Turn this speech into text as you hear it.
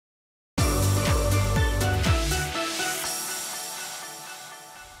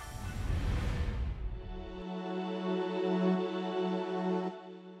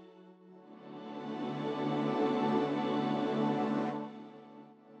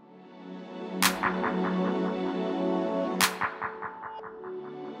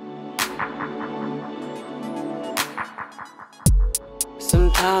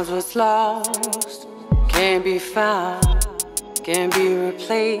Sometimes what's lost can't be found, can't be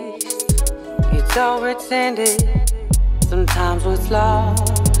replaced. It's overtended. Sometimes what's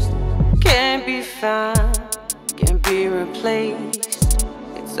lost can't be found, can't be replaced.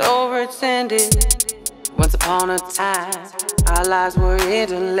 It's overtended. Once upon a time, our lives were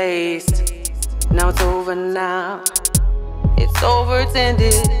interlaced. Now it's over now. It's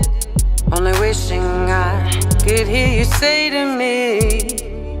overtended. Only wishing I could hear you say to me,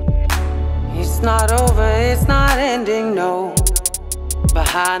 it's not over, it's not ending, no.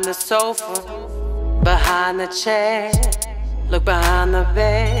 Behind the sofa, behind the chair, look behind the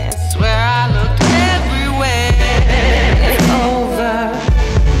bed, swear I looked everywhere. It's over,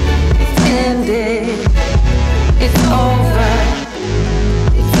 it's ended, it's over,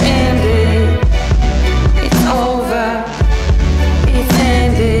 it's ended, it's over, it's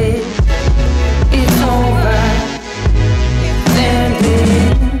ended, it's over, it's ended,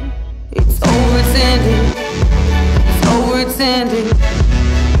 it's over, it's ended, it's over, it's ended,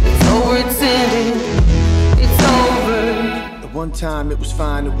 it's over, it's ended, it's over. One time it was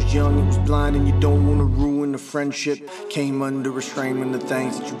fine, it was young, it was blind, and you don't want to ruin the friendship. Came under restraint when the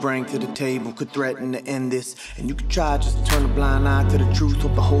things that you bring to the table could threaten to end this. And you could try just to turn a blind eye to the truth,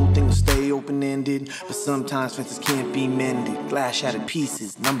 hope the whole thing will stay open-ended. But sometimes fences can't be mended. Glass shattered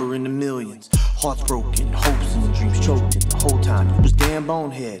pieces, number in the millions. Hearts broken, hopes and dreams choked in. The whole time you was damn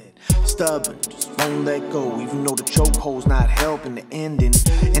boneheaded, stubborn, just won't let go. Even though the chokehold's not helping the ending.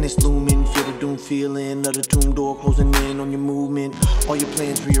 And it's looming, feel the doom feeling of the tomb door closing in on your movement. All your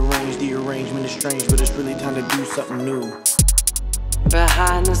plans rearranged, the arrangement is strange, but it's really time to do something new.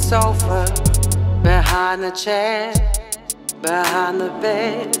 Behind the sofa, behind the chair, behind the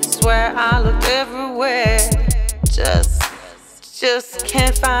bed, swear I looked everywhere. Just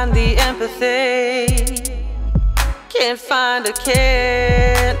can't find the empathy, can't find a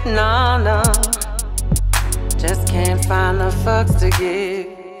care, no. Just can't find the fucks to give.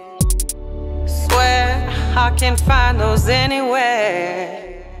 Swear I can't find those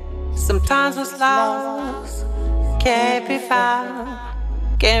anywhere. Sometimes what's lost can't be found,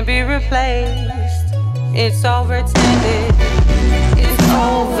 can't be replaced. It's overtended, it's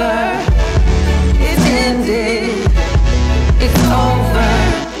over.